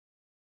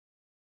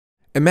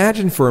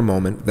Imagine for a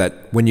moment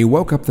that when you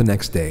woke up the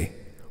next day,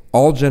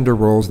 all gender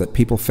roles that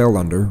people fell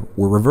under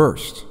were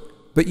reversed.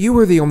 But you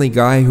were the only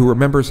guy who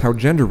remembers how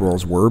gender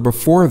roles were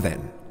before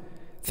then.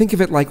 Think of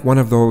it like one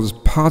of those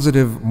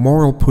positive,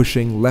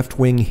 moral-pushing,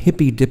 left-wing,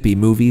 hippy-dippy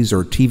movies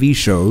or TV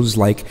shows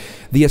like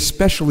the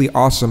especially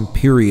awesome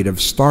period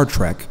of Star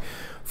Trek,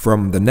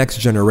 from The Next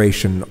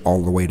Generation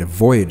all the way to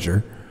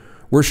Voyager,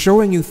 where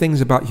showing you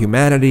things about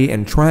humanity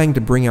and trying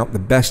to bring out the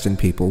best in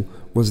people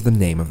was the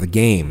name of the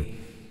game,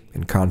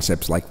 and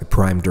concepts like the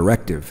Prime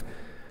Directive.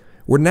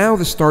 Where now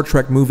the Star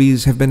Trek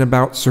movies have been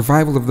about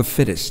survival of the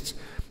fittest,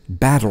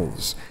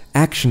 battles,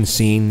 action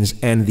scenes,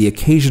 and the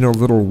occasional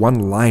little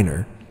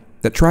one-liner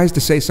that tries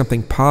to say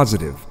something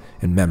positive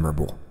and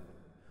memorable.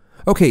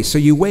 Okay, so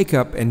you wake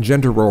up and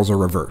gender roles are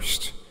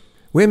reversed.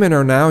 Women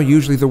are now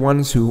usually the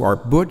ones who are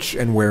butch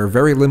and wear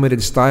very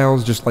limited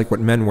styles just like what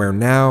men wear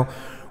now.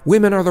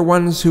 Women are the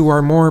ones who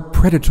are more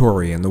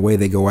predatory in the way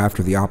they go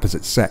after the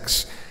opposite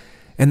sex,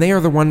 and they are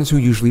the ones who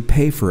usually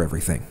pay for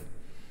everything.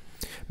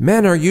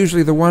 Men are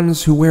usually the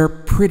ones who wear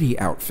pretty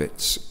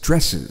outfits,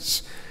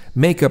 dresses,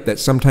 makeup that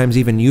sometimes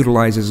even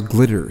utilizes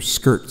glitter,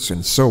 skirts,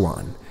 and so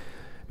on.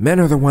 Men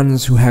are the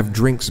ones who have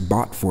drinks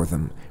bought for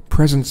them,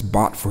 presents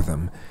bought for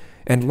them,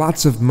 and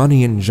lots of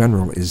money in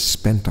general is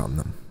spent on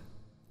them.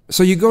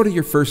 So you go to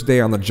your first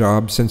day on the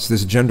job since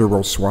this gender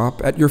role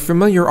swap at your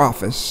familiar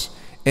office,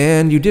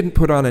 and you didn't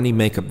put on any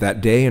makeup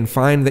that day and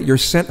find that you're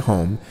sent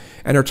home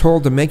and are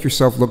told to make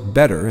yourself look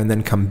better and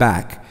then come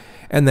back,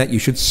 and that you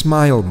should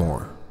smile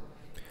more.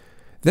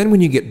 Then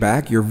when you get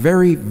back, you're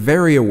very,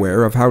 very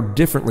aware of how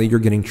differently you're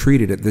getting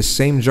treated at this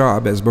same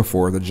job as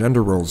before the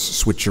gender roles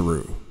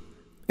switcheroo.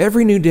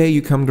 Every new day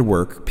you come to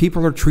work,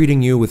 people are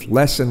treating you with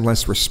less and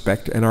less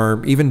respect and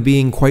are even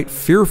being quite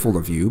fearful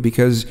of you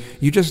because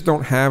you just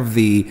don't have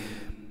the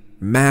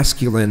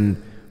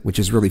masculine, which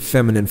is really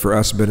feminine for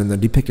us, but in the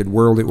depicted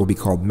world it will be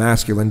called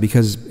masculine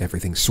because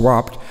everything's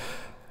swapped.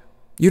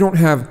 You don't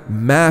have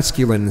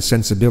masculine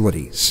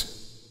sensibilities.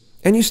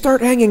 And you start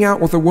hanging out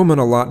with a woman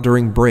a lot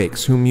during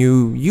breaks, whom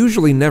you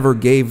usually never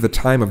gave the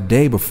time of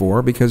day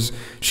before because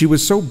she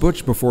was so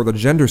butch before the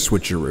gender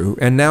switcheroo,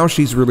 and now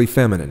she's really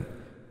feminine.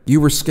 You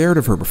were scared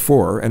of her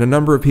before, and a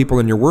number of people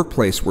in your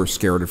workplace were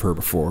scared of her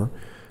before,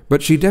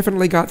 but she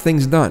definitely got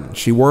things done.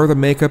 She wore the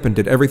makeup and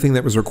did everything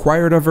that was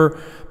required of her,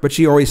 but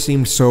she always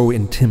seemed so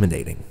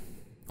intimidating.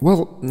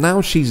 Well, now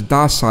she's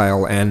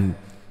docile and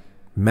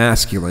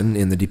masculine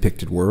in the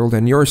depicted world,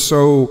 and you're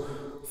so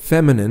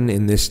feminine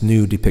in this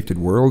new depicted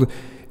world,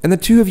 and the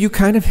two of you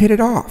kind of hit it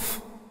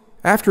off.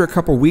 After a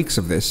couple weeks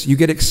of this, you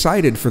get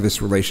excited for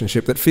this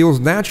relationship that feels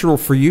natural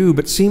for you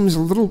but seems a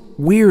little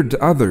weird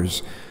to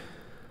others.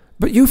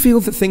 But you feel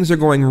that things are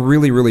going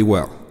really, really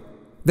well.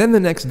 Then the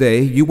next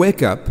day, you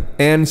wake up,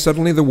 and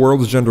suddenly the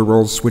world's gender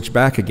roles switch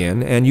back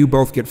again, and you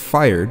both get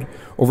fired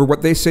over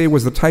what they say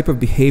was the type of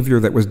behavior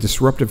that was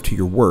disruptive to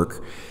your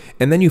work,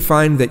 and then you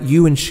find that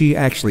you and she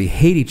actually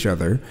hate each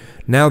other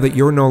now that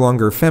you're no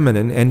longer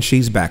feminine and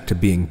she's back to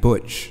being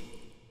butch.